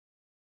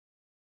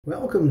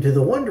Welcome to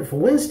the wonderful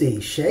Wednesday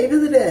Shave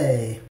of the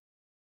Day.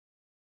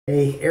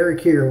 Hey,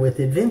 Eric here with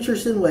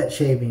Adventures in Wet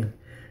Shaving,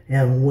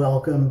 and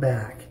welcome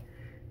back.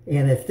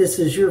 And if this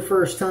is your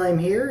first time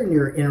here and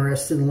you're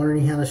interested in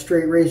learning how to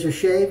straight razor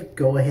shave,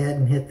 go ahead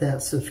and hit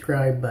that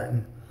subscribe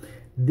button.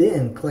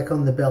 Then click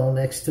on the bell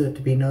next to it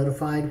to be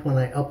notified when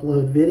I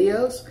upload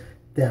videos.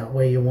 That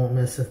way you won't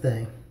miss a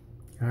thing.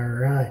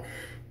 Alright,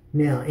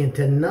 now in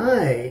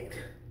tonight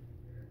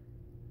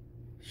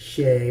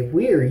shave,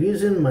 we are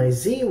using my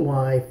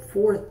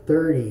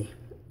ZY430,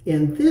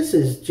 and this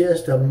is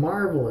just a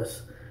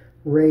marvelous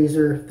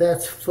razor.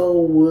 That's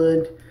faux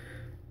wood,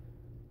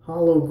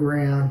 hollow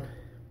ground.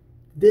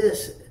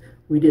 This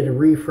we did a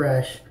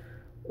refresh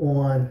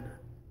on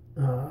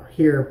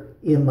here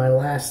in my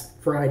last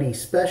Friday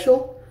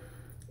special,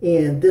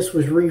 and this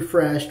was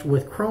refreshed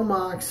with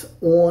Chromox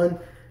on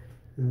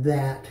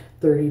that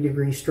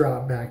 30-degree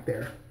strop back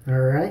there. All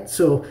right,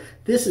 so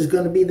this is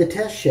going to be the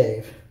test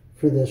shave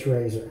for this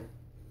razor.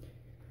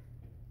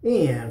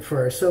 And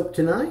for our soap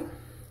tonight,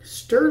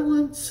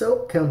 Stirling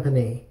Soap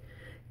Company.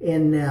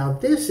 And now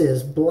this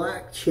is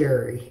black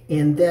cherry,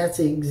 and that's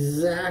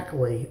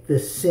exactly the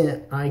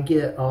scent I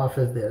get off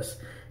of this,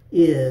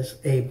 is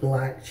a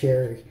black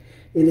cherry.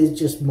 It is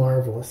just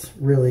marvelous,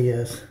 really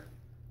is.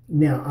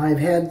 Now I've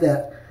had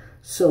that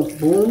soap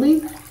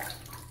blooming,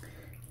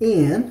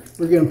 and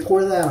we're going to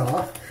pour that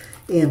off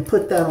and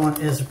put that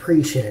on as a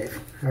pre-shave.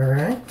 All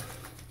right.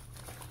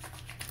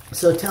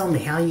 So tell me,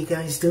 how you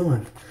guys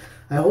doing?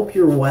 I hope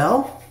you're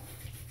well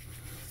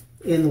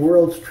and the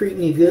world's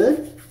treating you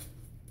good.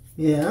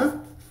 Yeah.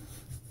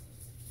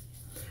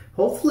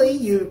 Hopefully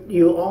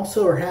you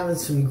also are having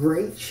some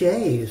great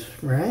shaves,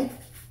 right?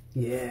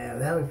 Yeah,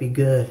 that would be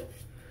good.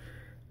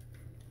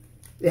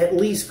 At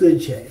least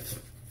good shaves.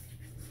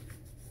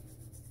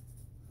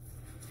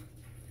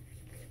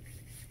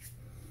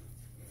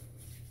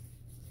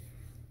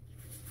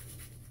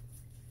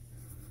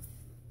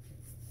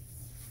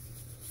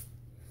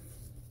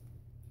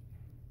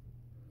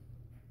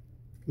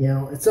 You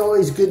know, it's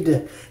always good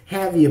to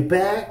have you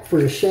back for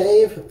a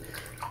shave.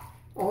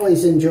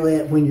 Always enjoy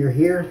it when you're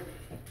here.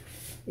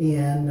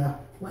 And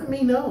let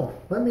me know.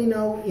 Let me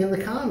know in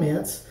the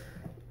comments,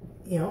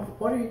 you know,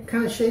 what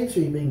kind of shaves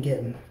have you been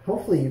getting?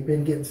 Hopefully you've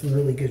been getting some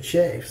really good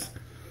shaves.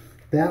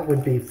 That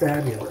would be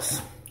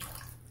fabulous.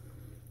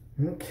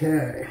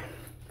 Okay.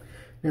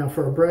 Now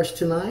for a brush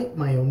tonight,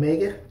 my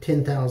Omega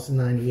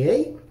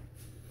 10098.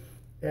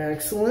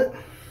 Excellent.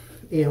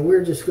 And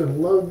we're just going to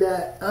load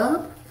that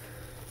up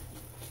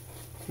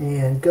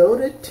and go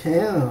to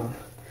town.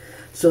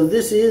 So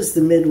this is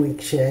the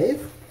midweek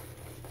shave.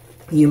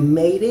 You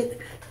made it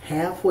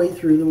halfway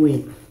through the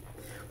week.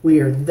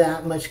 We are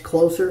that much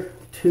closer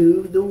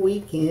to the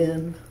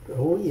weekend.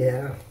 Oh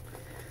yeah.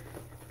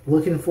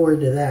 Looking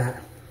forward to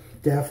that.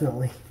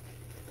 Definitely.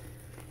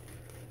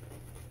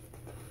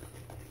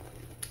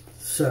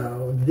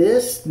 So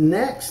this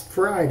next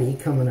Friday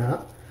coming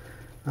up,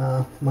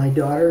 my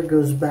daughter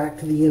goes back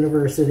to the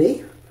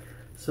university.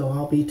 So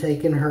I'll be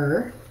taking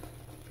her,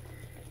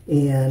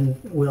 and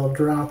we'll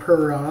drop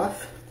her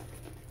off,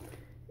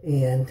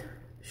 and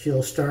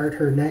she'll start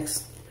her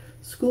next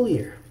school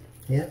year.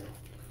 Yep.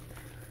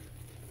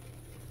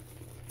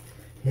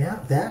 Yeah,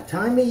 that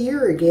time of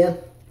year again.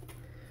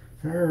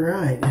 All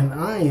right, and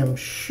I am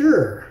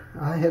sure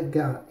I have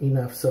got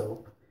enough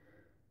soap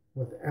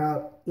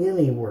without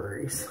any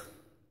worries.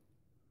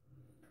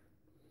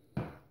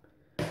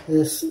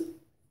 This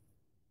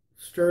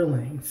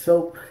Stirling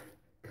Soap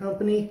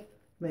Company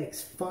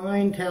makes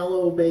fine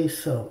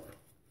tallow-based soap.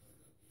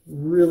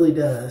 Really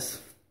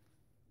does.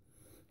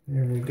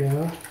 There we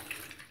go.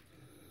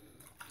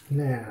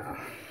 Now,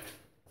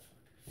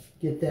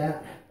 get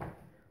that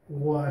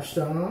washed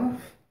off.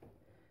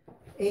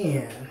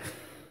 And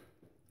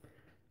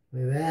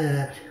look at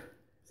that.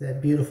 Is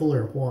that beautiful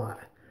or what?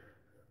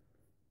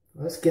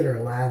 Let's get our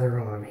lather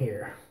on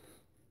here.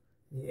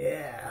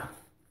 Yeah.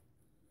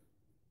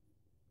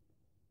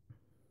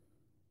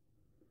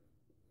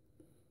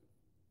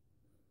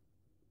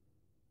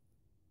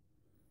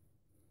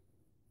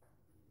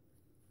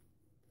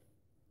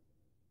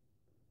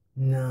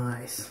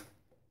 Nice.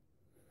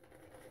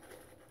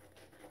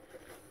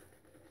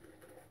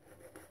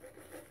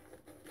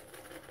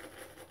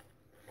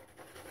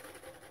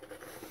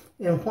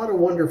 And what a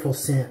wonderful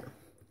scent.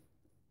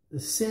 The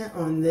scent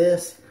on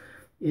this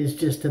is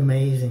just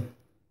amazing.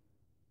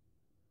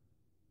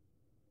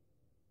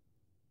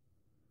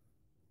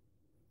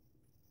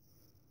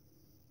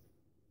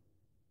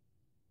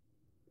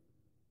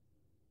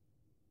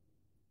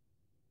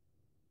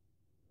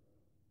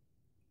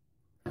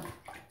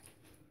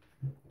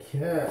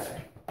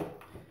 Okay.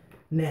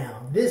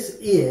 Now, this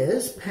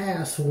is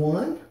pass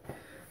one.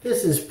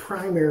 This is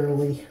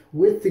primarily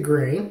with the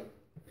grain.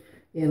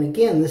 And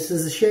again, this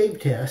is a shave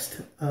test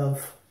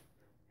of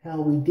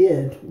how we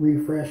did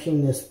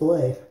refreshing this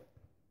blade.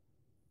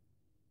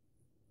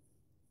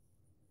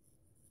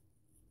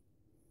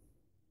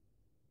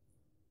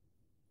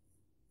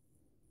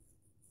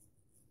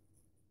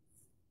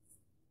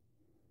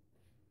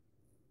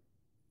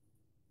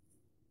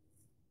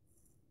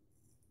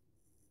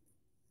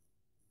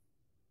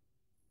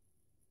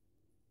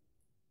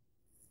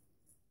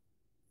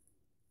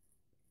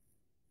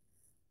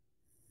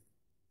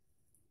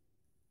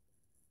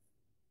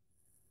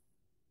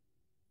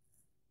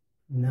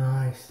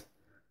 Nice.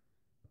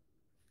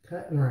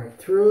 Cutting right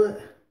through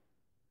it.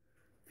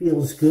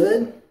 Feels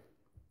good.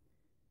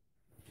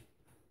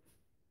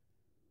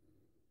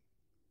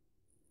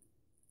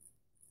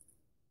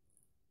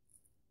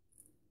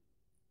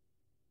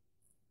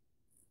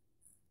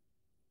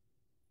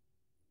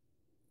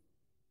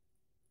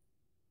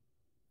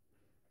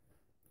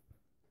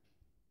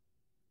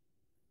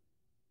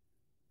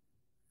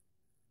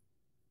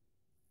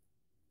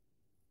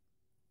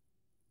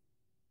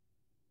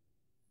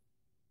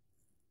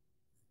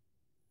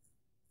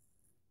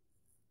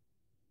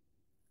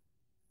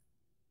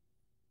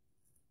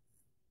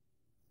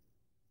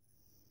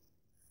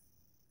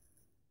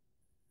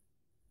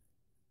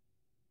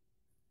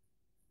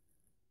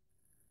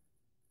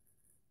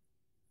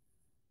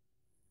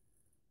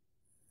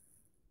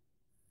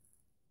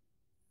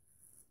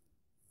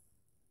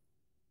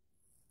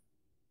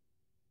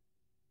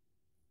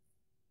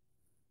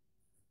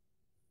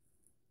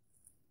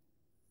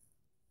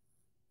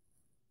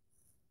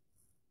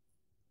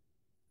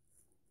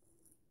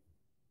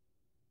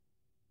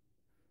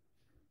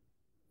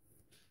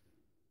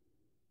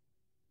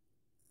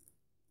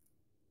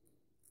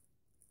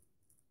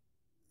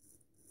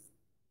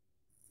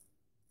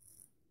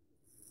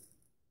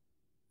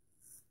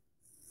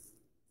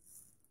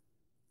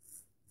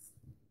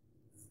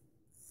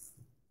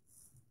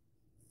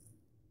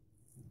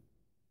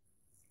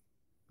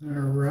 All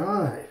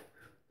right,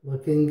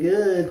 looking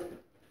good.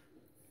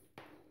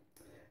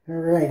 All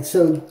right,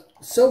 so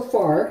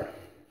far,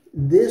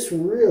 this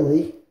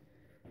really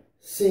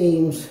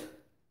seems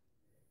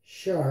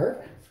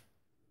sharp,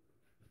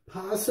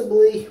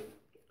 possibly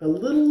a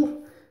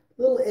little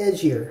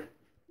edgier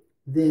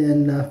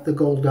than the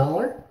gold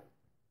dollar,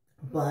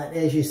 but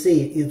as you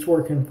see, it's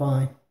working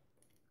fine.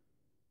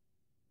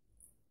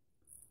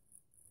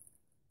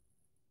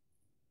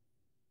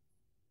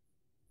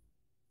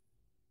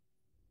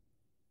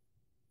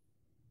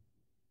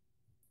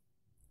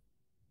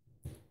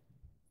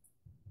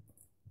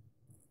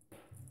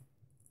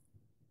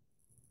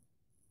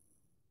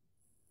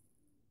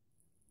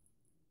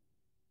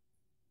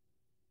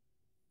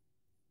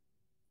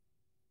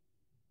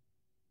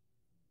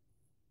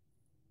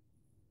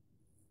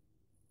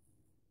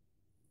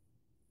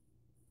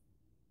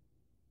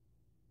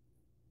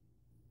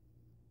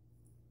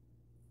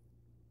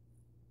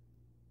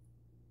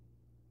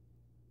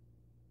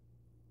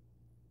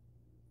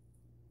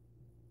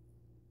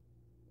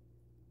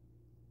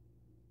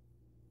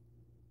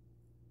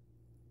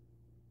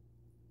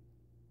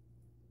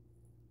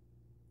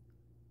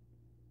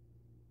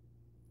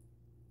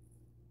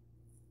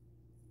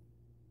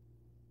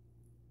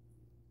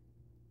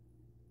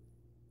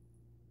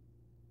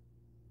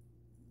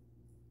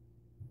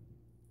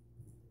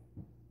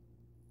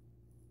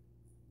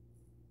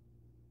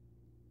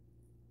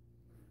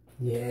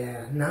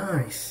 Yeah,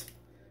 nice.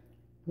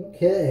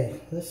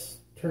 Okay, this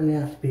turned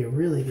out to be a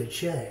really good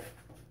shave.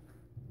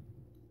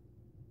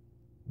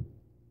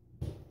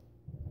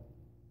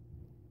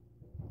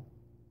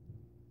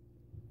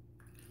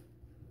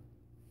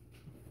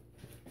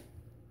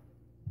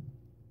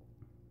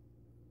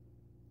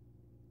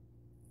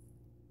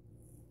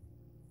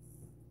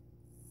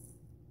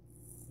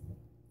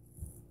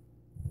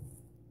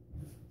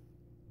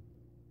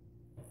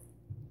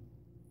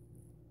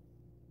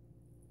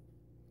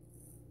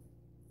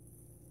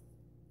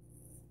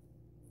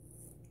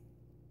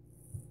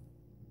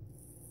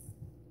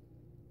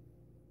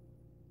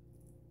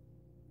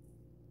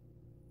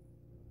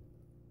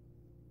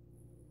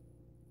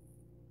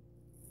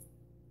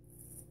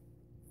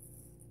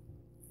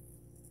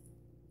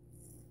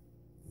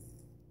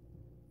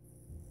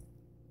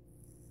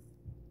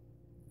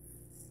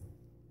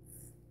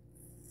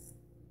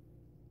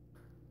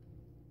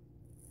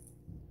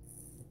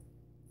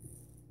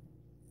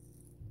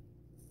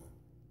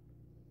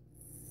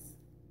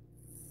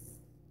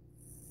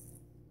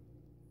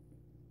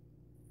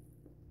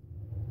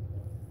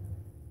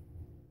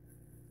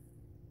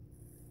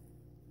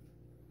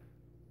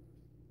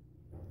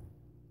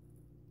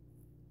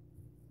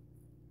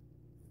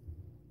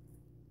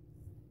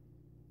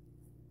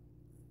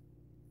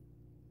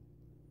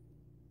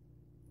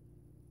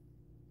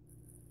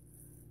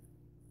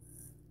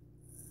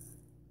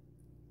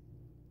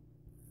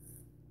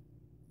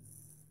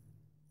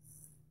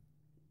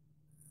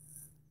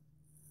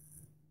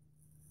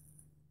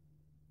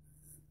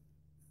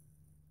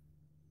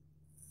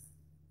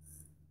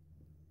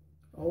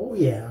 Oh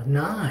yeah,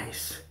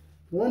 nice.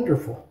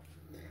 Wonderful.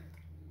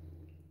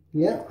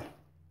 Yep.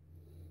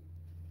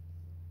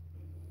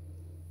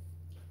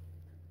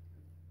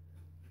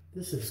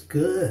 This is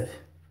good.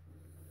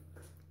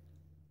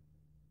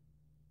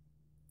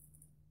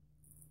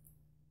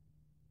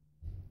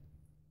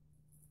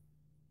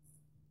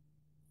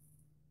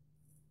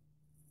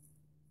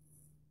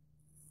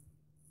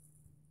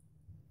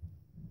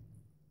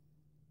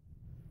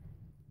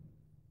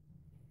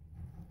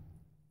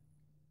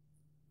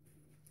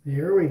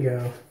 There we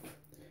go.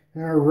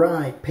 All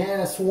right,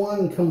 pass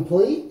one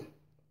complete.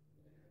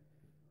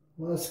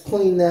 Let's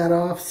clean that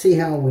off, see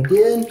how we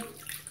did.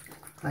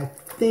 I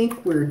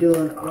think we're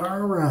doing all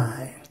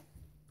right.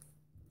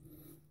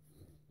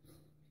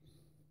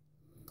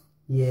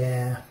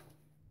 Yeah.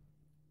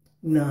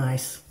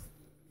 Nice.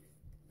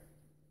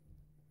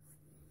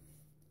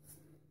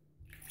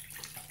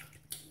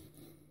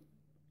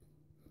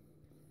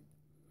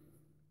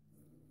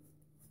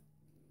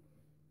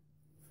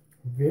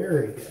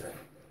 Very good.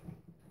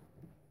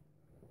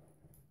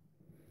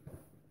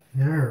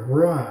 All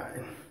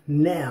right.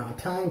 Now,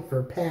 time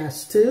for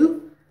pass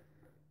 2.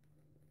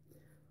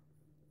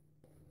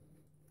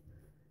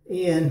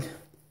 And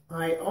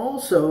I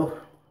also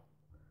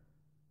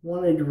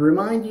wanted to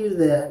remind you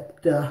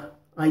that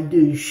I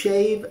do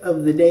shave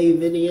of the day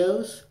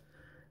videos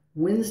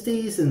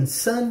Wednesdays and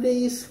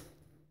Sundays.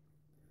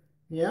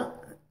 Yeah.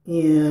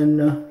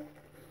 And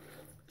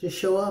just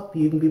show up.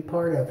 You can be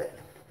part of it.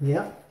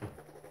 Yeah.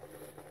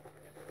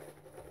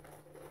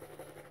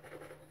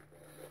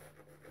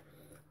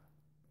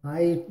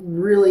 I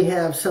really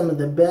have some of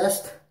the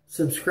best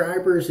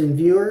subscribers and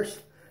viewers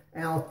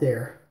out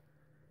there.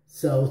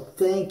 So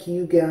thank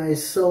you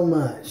guys so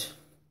much.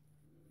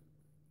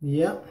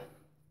 Yep.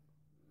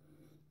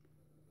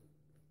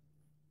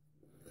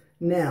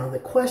 Now, the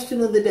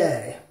question of the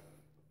day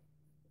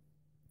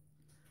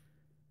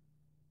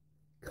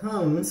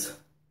comes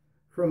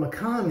from a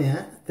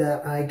comment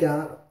that I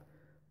got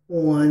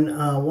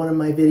on one of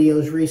my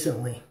videos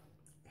recently.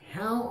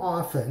 How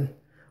often,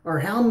 or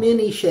how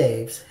many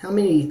shaves, how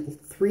many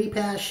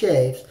 3-pass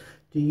shaves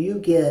do you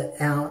get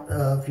out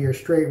of your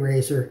straight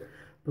razor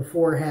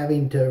before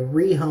having to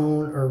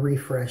rehone or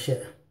refresh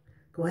it?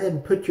 Go ahead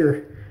and put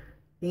your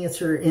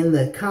answer in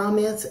the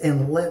comments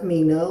and let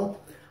me know.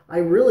 I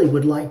really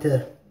would like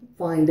to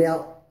find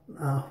out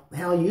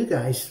how you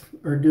guys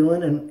are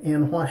doing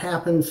and what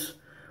happens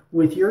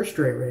with your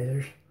straight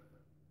razors.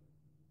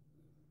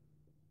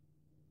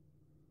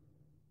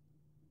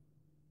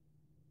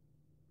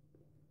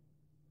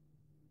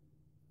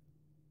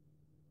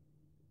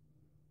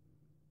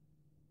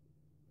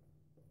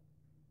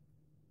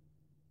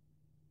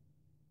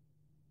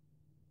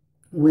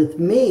 With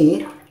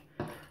me,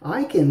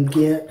 I can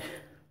get,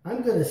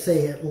 I'm going to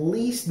say at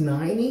least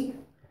 90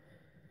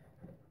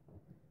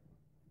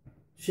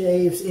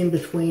 shaves in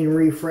between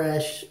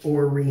refresh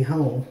or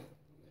rehome.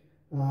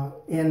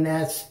 And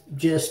that's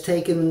just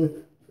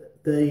taking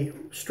the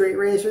straight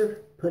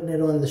razor, putting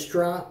it on the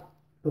strop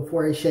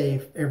before I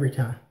shave every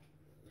time.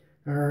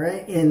 All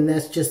right, and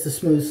that's just the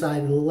smooth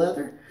side of the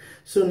leather.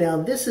 So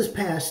now this is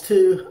pass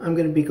 2. I'm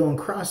going to be going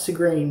across the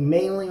grain,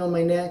 mainly on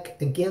my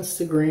neck, against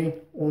the grain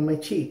on my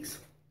cheeks.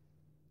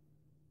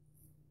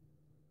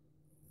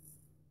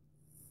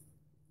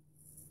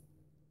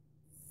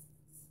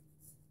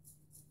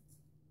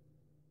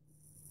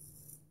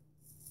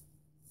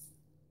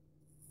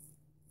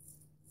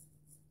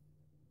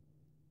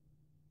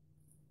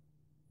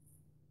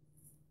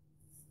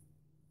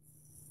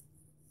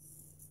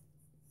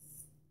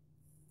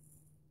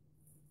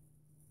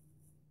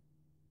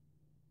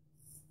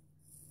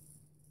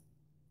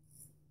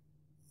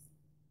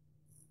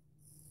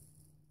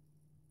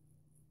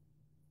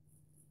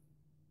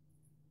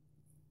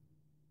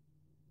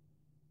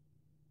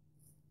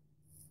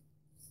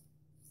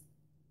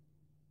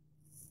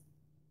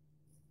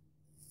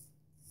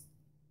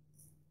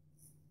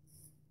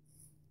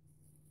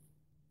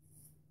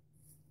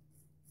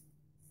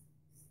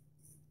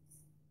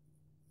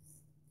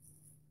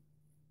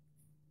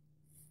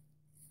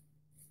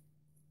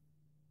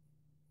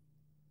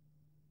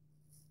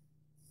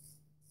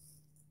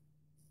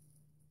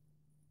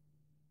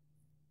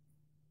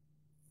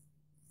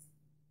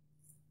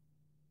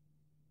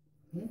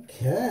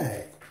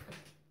 Okay,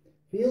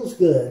 feels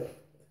good.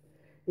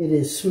 It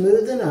is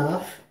smooth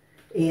enough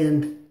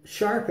and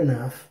sharp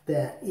enough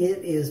that it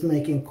is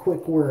making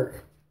quick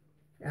work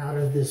out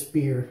of this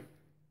beard.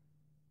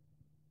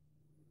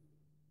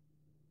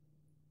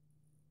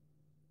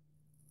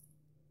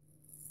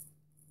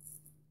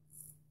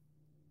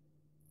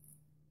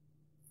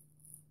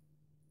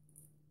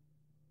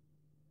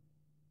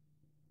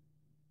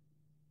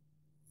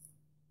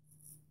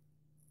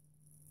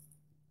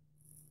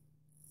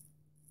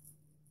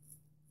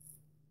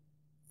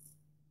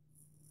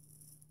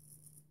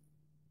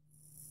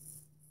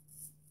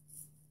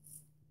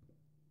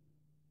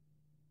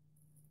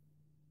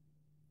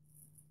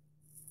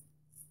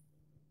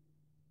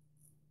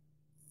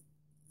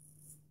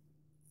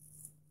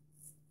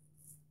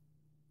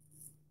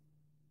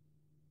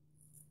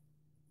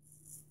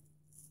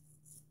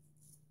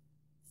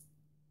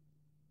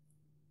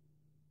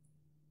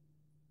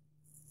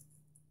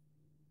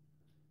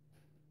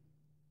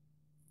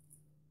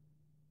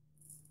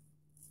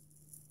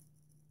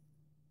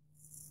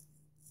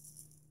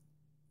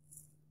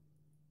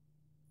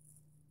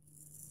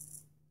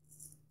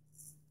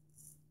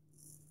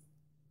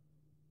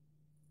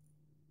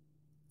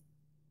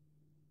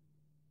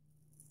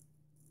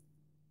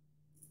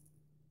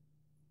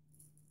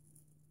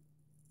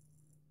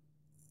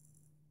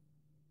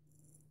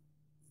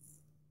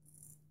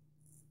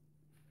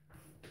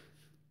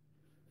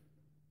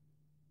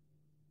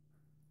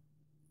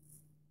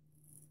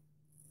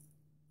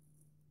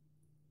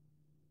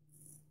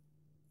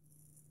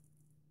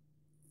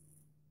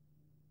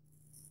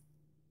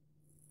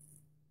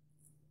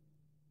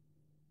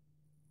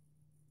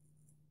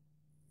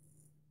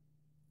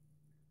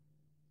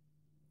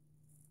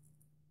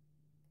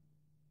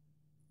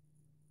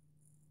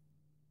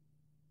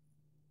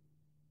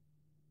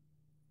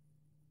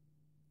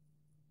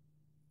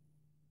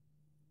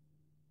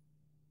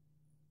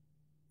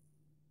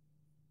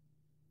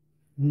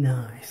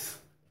 Nice.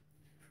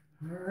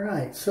 All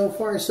right, so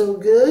far so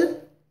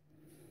good.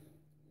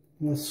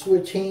 Let's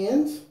switch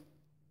hands.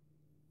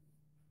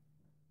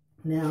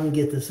 Now and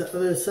get this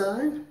other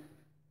side.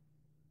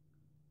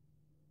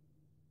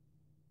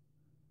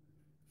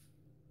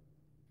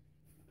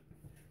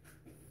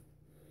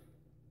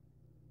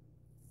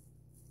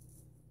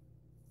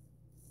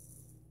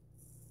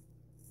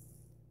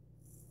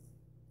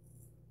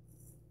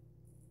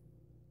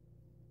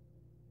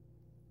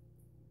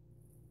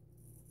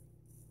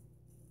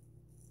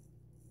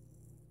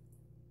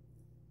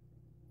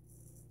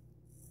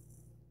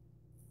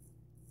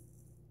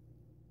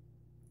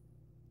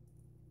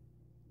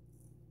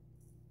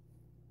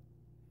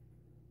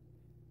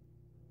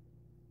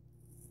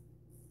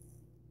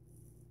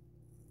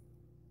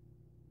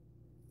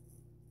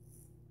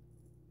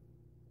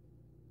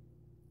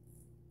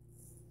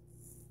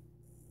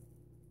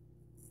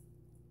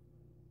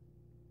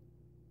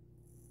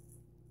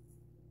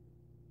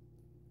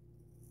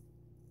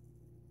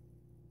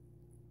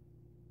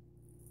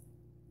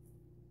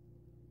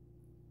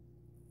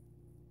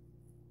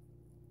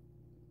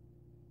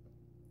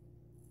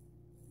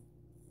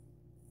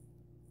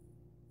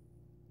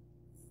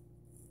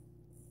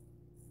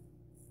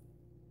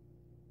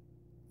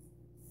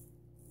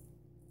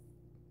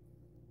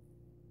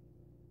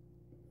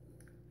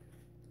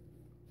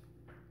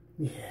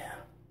 Yeah.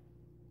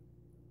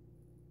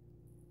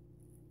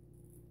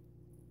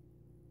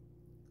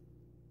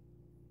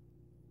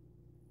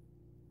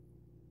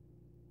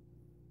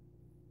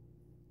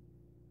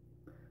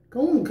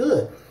 Going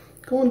good.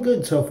 Going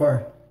good so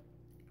far.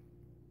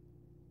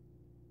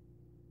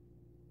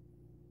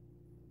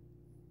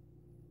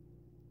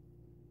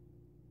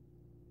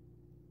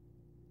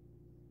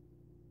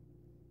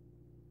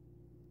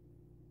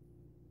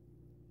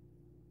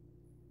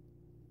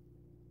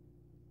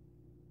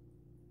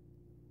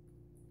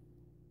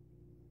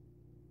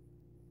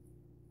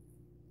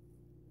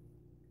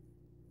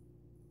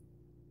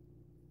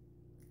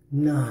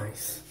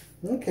 Nice.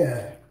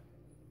 Okay.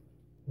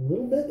 A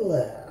little bit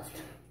left.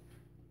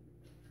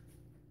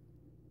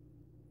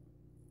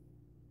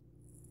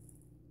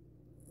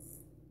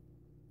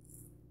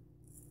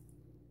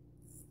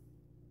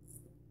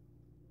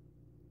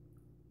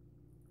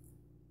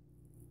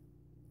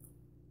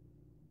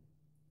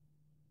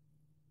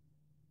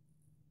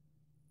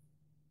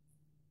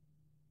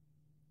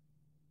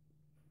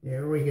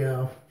 There we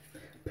go.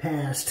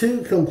 Pass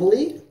 2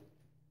 complete.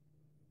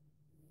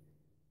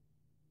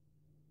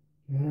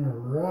 All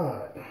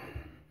right.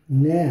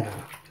 Now,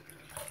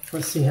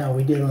 let's see how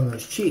we did on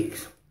those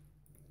cheeks.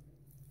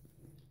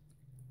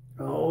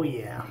 Oh,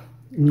 yeah.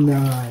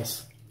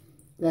 Nice.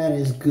 That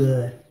is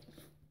good.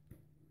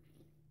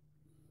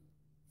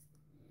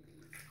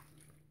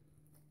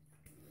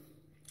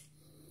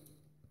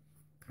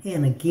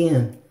 And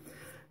again,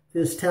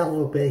 this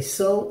tallow-based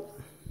soap,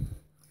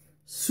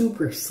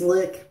 super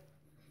slick.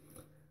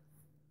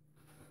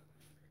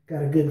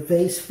 Got a good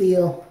face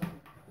feel.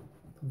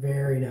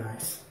 Very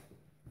nice.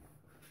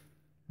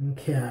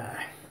 Okay.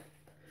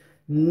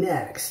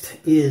 Next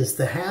is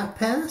the half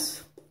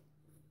pass.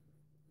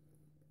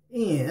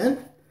 And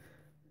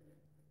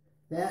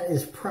that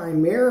is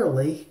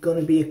primarily going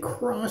to be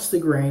across the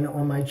grain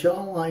on my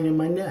jawline and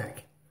my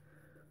neck.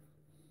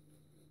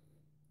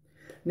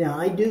 Now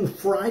I do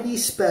Friday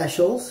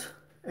specials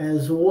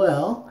as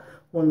well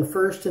on the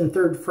first and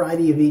third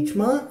Friday of each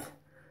month.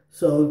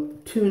 So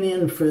tune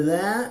in for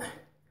that.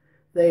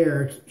 They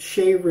are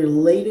Shea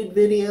related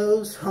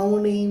videos,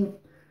 honing,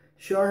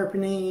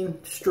 sharpening,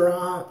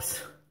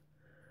 strops.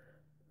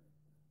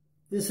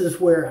 This is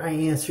where I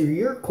answer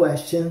your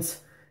questions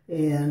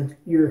and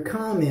your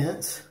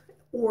comments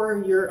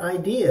or your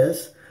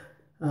ideas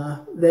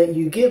that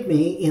you give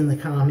me in the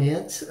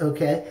comments,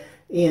 okay?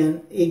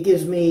 And it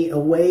gives me a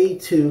way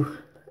to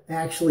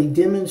actually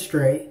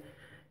demonstrate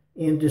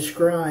and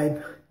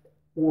describe,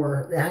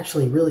 or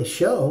actually really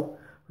show,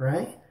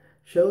 right?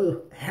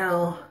 Show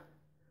how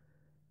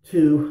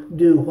to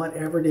do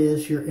whatever it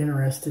is you're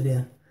interested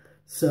in.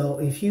 So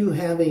if you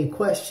have any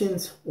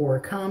questions or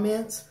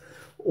comments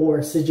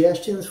or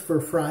suggestions for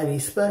Friday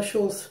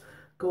specials,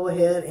 go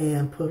ahead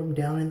and put them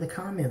down in the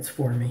comments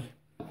for me.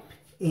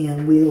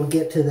 And we will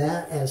get to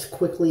that as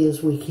quickly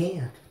as we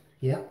can.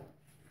 Yep.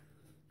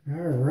 All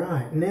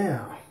right,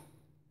 now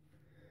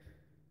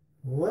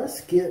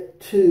let's get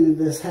to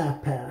this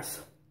half pass.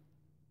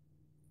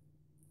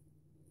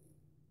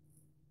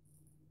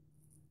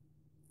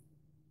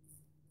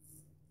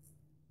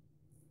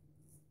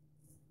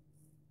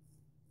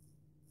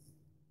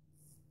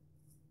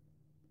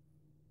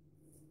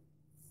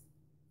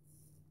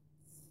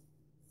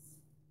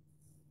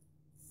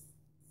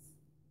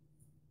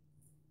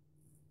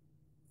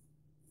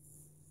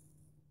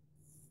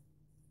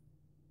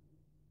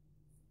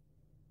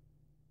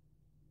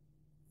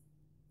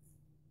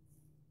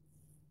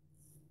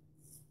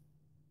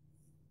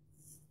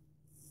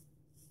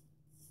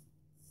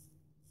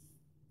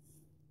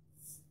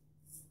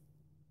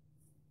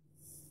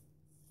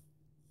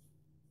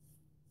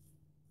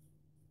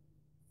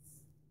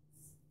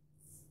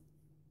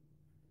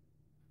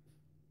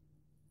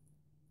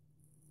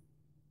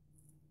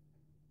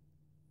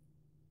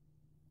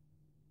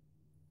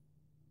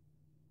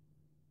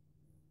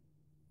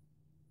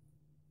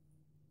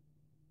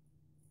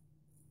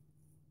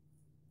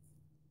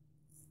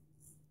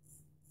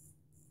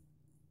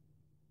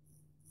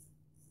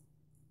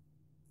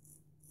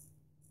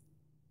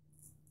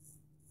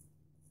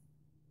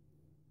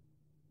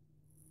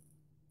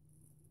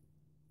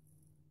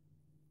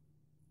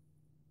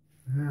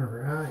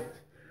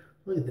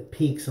 Look at the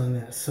peaks on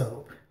that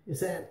soap. Is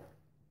that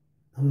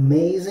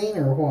amazing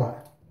or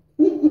what?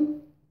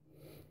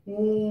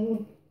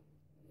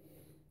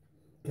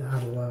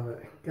 Gotta love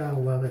it. Gotta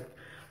love it.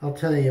 I'll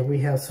tell you, we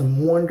have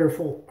some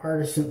wonderful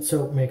artisan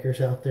soap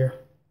makers out there.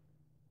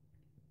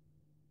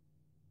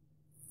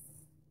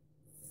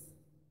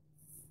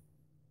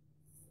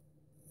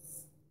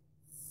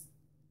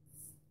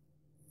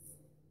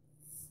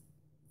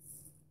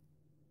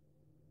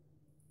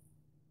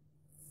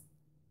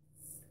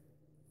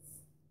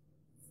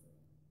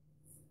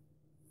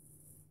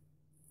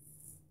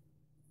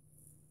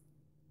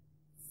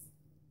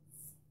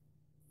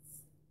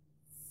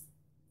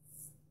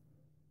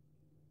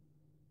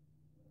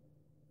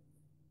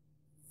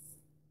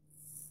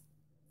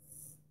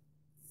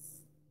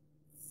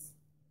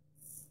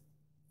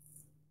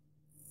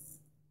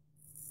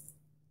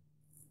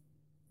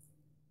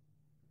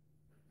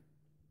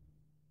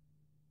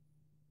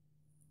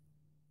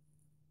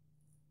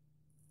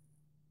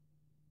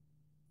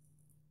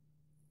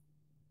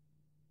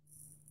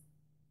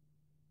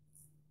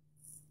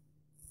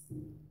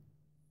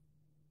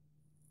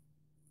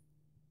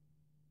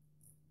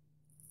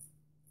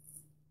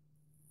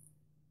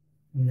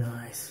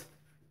 Nice.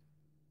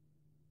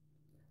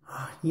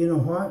 You know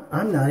what?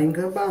 I'm not even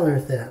going to bother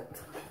with that.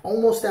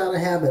 Almost out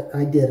of habit,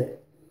 I did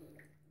it.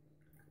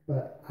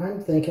 But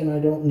I'm thinking I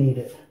don't need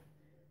it.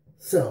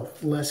 So,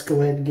 let's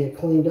go ahead and get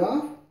cleaned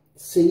off.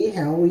 See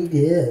how we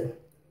did.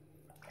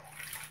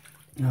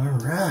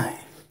 Alright.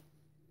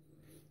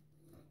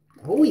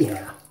 Oh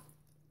yeah.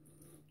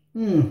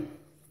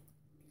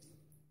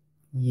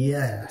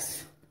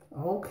 Yes.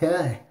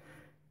 Okay.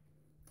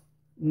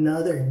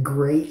 Another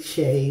great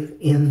shave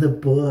in the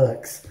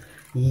books.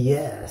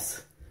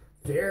 Yes.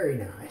 Very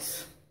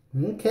nice.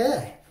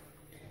 Okay.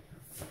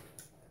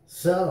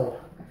 So,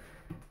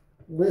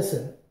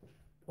 listen,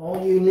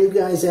 all you new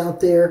guys out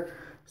there,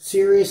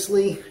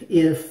 seriously,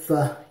 if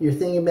you're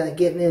thinking about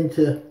getting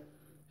into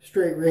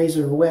straight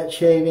razor or wet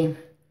shaving,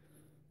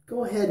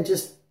 go ahead and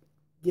just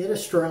get a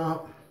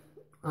Strop.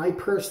 I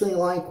personally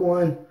like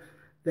one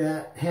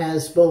that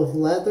has both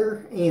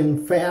leather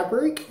and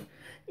fabric,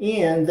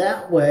 and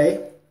that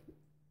way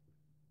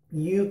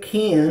you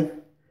can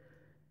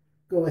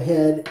go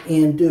ahead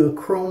and do a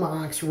Chrome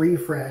Ox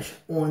refresh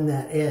on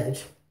that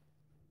edge,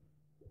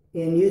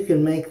 and you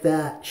can make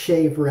that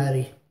shave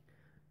ready.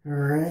 All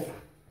right,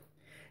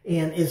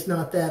 and it's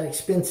not that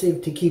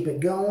expensive to keep it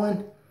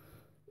going,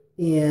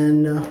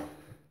 and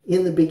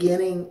in the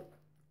beginning,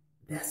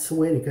 that's the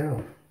way to go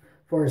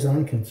as far as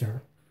I'm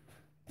concerned.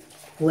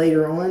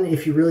 Later on,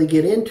 if you really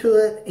get into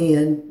it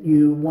and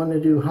you want to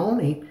do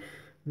honing,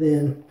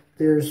 then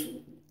there's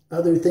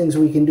other things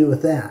we can do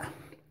with that.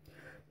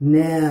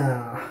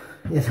 Now,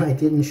 and I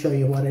didn't show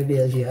you what it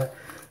is yet.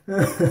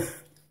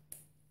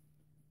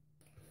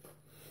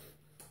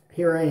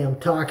 Here I am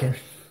talking.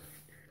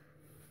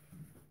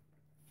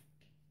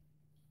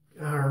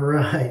 All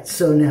right,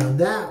 so now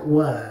that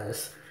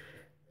was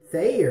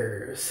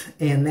Thayers,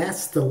 and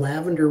that's the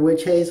Lavender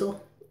Witch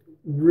Hazel.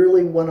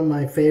 Really one of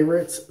my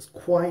favorites. It's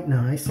quite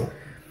nice.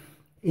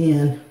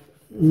 And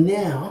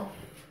now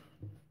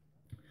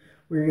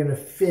we're going to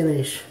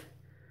finish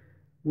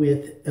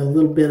with a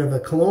little bit of a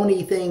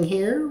cologne thing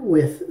here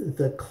with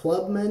the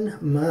Clubman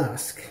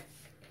Musk.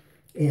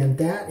 And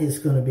that is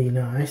going to be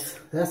nice.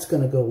 That's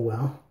going to go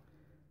well.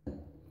 All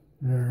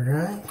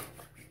right.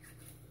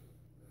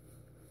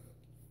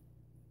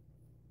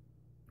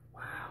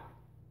 Wow.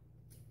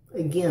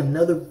 Again,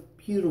 another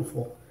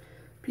beautiful,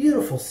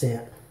 beautiful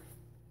scent.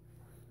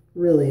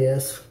 Really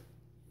is.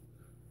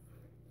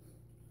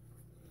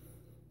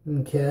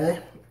 Okay.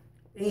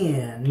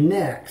 And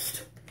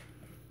next,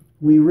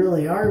 we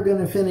really are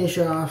going to finish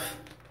off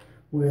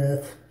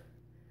with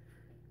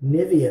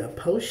Nivea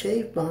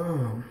Post-Shave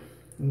Balm.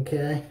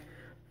 Okay.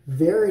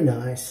 Very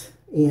nice.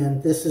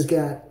 And this has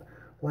got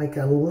like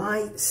a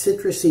light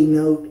citrusy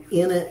note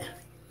in it.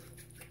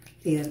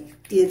 And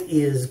it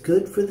is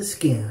good for the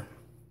skin.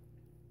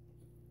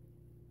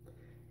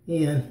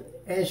 And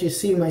as you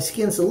see, my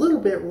skin's a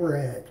little bit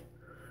red.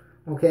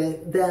 Okay,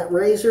 that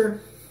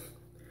razor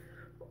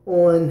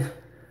on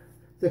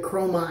the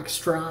Chrome Ox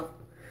Strop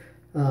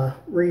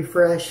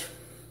refresh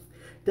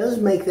does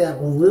make that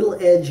a little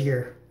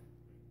edgier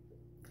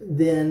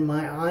than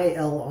my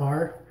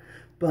ILR,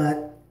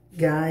 but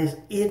guys,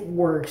 it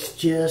works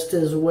just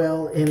as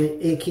well, and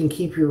it can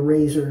keep your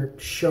razor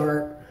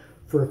sharp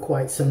for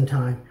quite some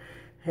time.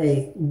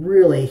 Hey,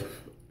 really,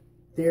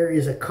 there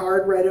is a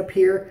card right up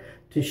here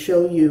to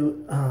show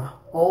you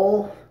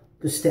all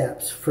the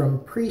steps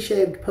from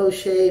pre-shave to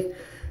post-shave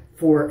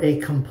for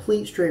a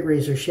complete straight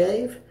razor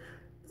shave.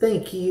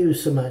 Thank you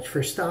so much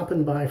for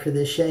stopping by for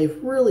this shave.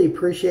 Really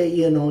appreciate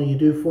you and all you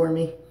do for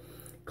me.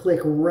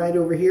 Click right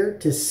over here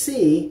to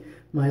see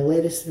my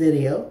latest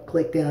video.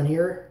 Click down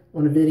here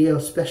on a video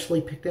specially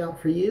picked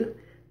out for you.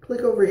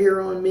 Click over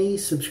here on me,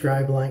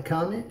 subscribe, like,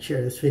 comment,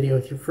 share this video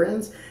with your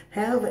friends.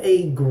 Have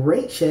a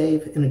great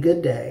shave and a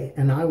good day,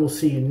 and I will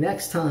see you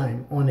next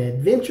time on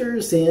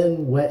Adventures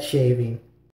in Wet Shaving.